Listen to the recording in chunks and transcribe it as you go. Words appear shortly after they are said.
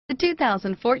The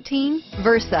 2014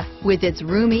 Versa. With its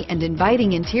roomy and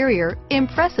inviting interior,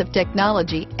 impressive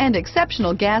technology, and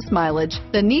exceptional gas mileage,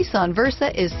 the Nissan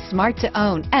Versa is smart to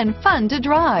own and fun to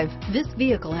drive. This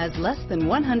vehicle has less than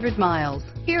 100 miles.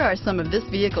 Here are some of this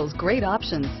vehicle's great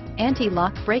options: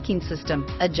 anti-lock braking system,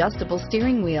 adjustable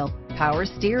steering wheel, power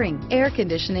steering, air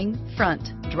conditioning,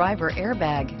 front, driver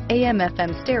airbag,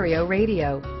 AM/FM stereo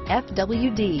radio,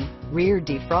 FWD, rear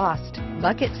defrost,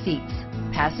 bucket seats,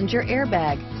 passenger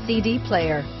airbag, CD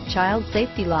player, child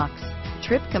safety locks,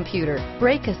 trip computer,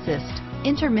 brake assist,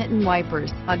 intermittent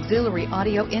wipers, auxiliary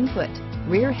audio input,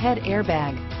 rear head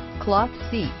airbag, cloth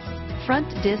seats, front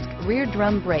disc rear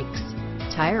drum brakes,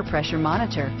 tire pressure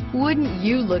monitor. Wouldn't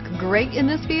you look great in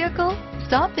this vehicle?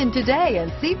 Stop in today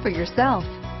and see for yourself.